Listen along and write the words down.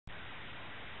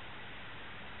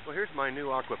Well, here's my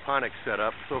new aquaponics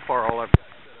setup. So far, all I've got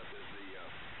set up is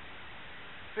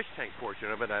the fish tank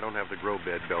portion of it. I don't have the grow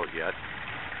bed built yet.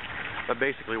 But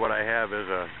basically what I have is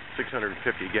a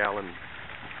 650-gallon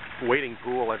wading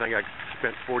pool. I think I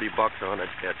spent $40 on it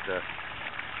at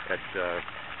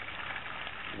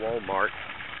Walmart.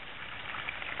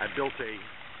 I built a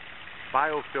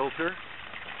biofilter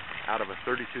out of a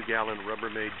 32-gallon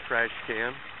Rubbermaid trash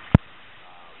can.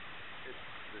 It's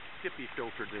the Skippy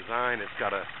filter design. It's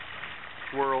got a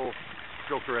swirl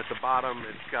filter at the bottom.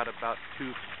 It's got about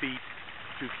 2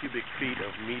 cubic feet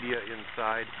of media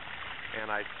inside. And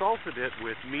I salted it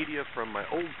with media from my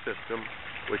old system,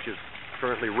 which is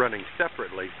currently running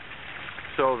separately,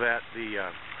 so that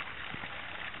the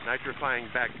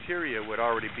nitrifying bacteria would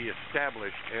already be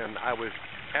established. And I was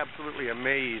absolutely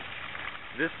amazed.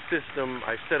 This system,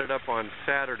 I set it up on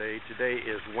Saturday. Today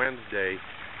is Wednesday,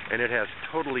 and it has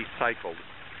totally cycled.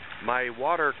 My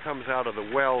water comes out of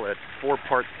the well at 4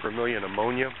 parts per million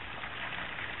ammonia,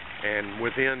 and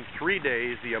within 3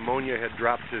 days the ammonia had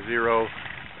dropped to 0,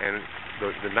 and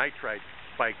the nitrite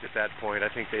spiked at that point. I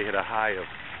think they hit a high of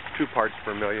 2 parts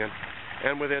per million,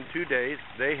 and within 2 days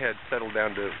they had settled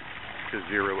down to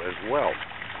 0 as well.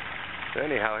 So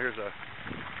anyhow, here's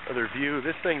another view.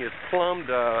 This thing is plumbed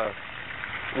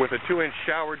with a 2-inch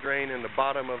shower drain in the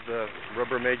bottom of the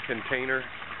Rubbermaid container.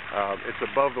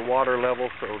 It's above the water level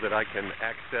so that I can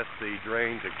access the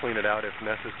drain to clean it out if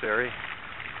necessary.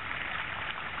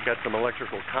 Got some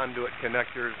electrical conduit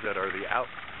connectors that are the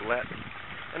outlet.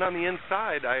 And on the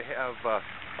inside I have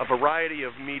a variety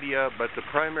of media, but the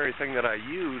primary thing that I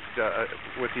used,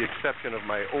 with the exception of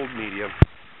my old media,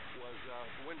 was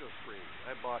window screens.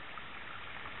 I bought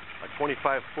a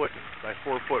 25-foot by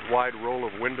 4-foot wide roll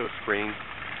of window screen,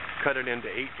 cut it into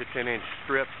 8 to 10-inch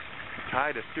strips,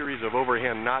 tied a series of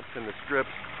overhand knots in the strips,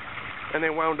 and they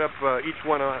wound up each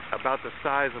one about the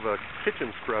size of a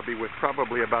kitchen scrubby with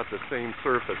probably about the same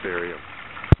surface area.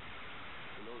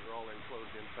 And those are all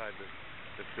enclosed inside the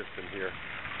system here.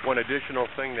 One additional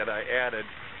thing that I added,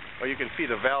 well, you can see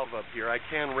the valve up here. I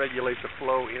can regulate the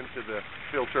flow into the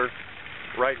filter.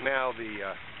 Right now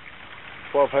the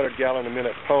 1,200 gallon a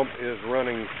minute pump is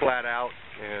running flat out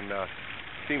and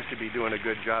seems to be doing a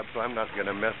good job, so I'm not going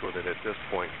to mess with it at this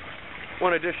point.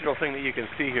 One additional thing that you can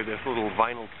see here, this little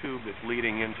vinyl tube that's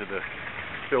leading into the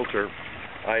filter.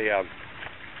 I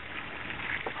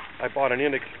bought an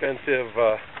inexpensive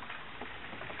air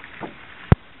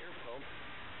pump,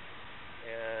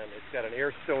 and it's got an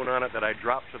air stone on it that I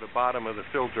drop to the bottom of the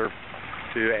filter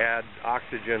to add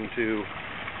oxygen to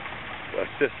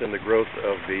assist in the growth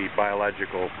of the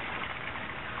biological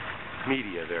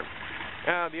media there.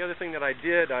 The other thing that I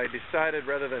did, I decided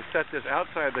rather than set this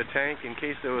outside the tank in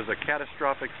case there was a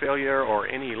catastrophic failure or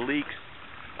any leaks,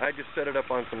 I just set it up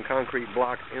on some concrete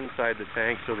blocks inside the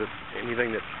tank so that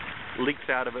anything that leaks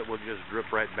out of it will just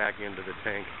drip right back into the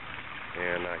tank,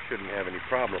 and I shouldn't have any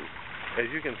problem. As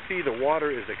you can see, the water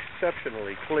is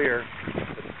exceptionally clear.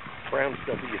 The brown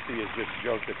stuff that you see is just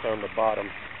junk that's on the bottom.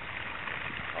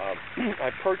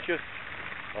 I purchased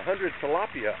 100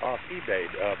 tilapia off eBay,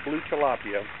 blue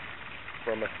tilapia,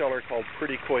 from a seller called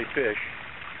Pretty Koi Fish.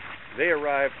 They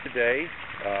arrived today.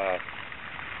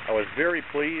 I was very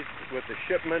pleased with the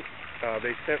shipment.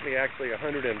 They sent me actually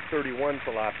 131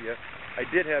 tilapia. I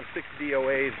did have 6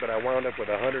 DOAs, but I wound up with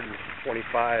 125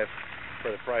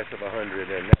 for the price of 100,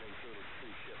 and that included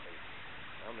free shipping.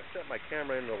 I'm going to set my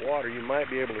camera into the water. You might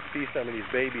be able to see some of these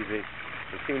babies. They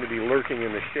seem to be lurking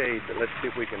in the shade, but let's see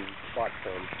if we can spot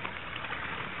some.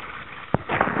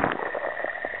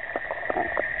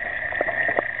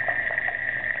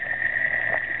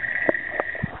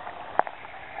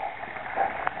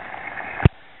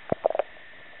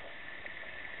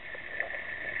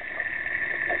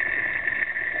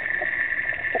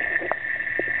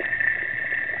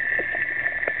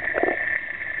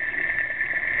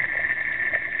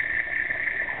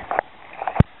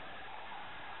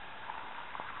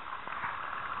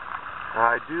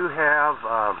 I do have,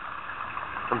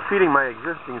 I'm feeding my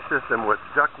existing system with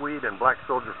duckweed and black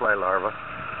soldier fly larvae.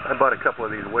 I bought a couple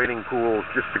of these wading pools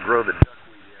just to grow the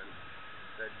duckweed in.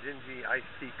 That dingy iced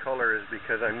tea color is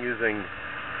because I'm using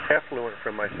effluent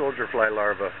from my soldier fly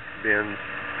larva bins to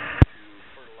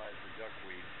fertilize the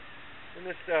duckweed. And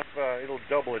this stuff, it'll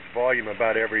double its volume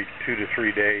about every 2 to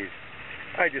 3 days.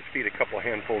 I just feed a couple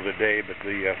handfuls a day, but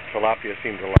the tilapia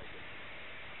seem to like it.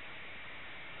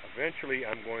 Eventually,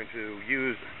 I'm going to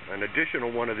use an additional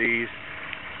one of these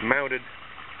mounted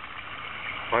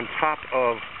on top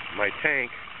of my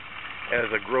tank as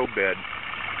a grow bed.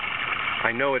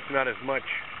 I know it's not as much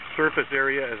surface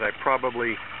area as I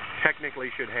probably technically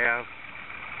should have,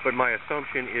 but my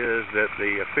assumption is that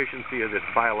the efficiency of this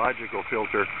biological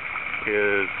filter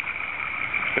is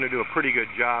going to do a pretty good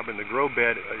job, and the grow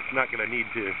bed is not going to need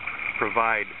to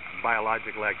provide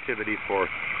biological activity for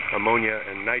ammonia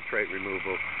and nitrate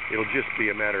removal. It'll just be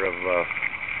a matter of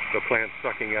the plant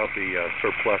sucking out the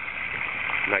surplus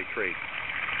nitrate.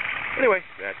 Anyway,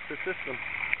 that's the system.